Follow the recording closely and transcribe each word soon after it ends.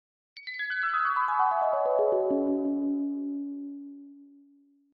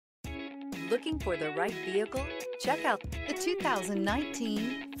Looking for the right vehicle? Check out the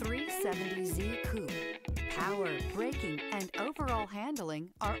 2019 370Z Coupe. Power, braking, and overall handling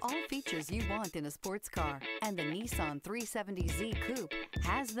are all features you want in a sports car, and the Nissan 370Z Coupe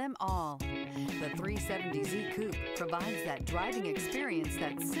has them all. The 370Z Coupe provides that driving experience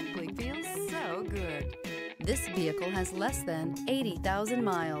that simply feels so good. This vehicle has less than 80,000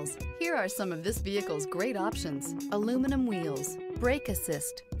 miles. Here are some of this vehicle's great options: aluminum wheels, brake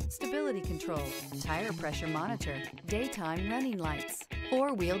assist, stability control, tire pressure monitor, daytime running lights,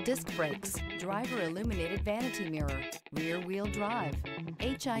 four-wheel disc brakes, driver illuminated vanity mirror, rear-wheel drive,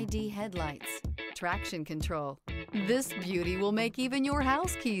 HID headlights, traction control. This beauty will make even your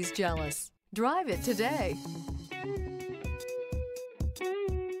house keys jealous. Drive it today.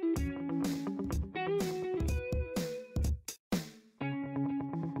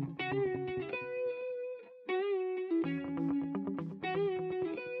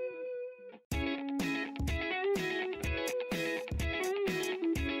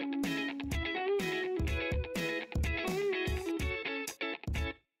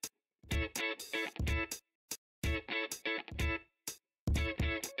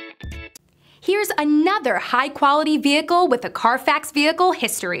 Here's another high-quality vehicle with a Carfax Vehicle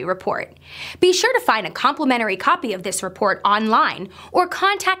History Report. Be sure to find a complimentary copy of this report online or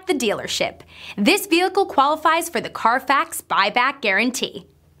contact the dealership. This vehicle qualifies for the Carfax Buyback Guarantee.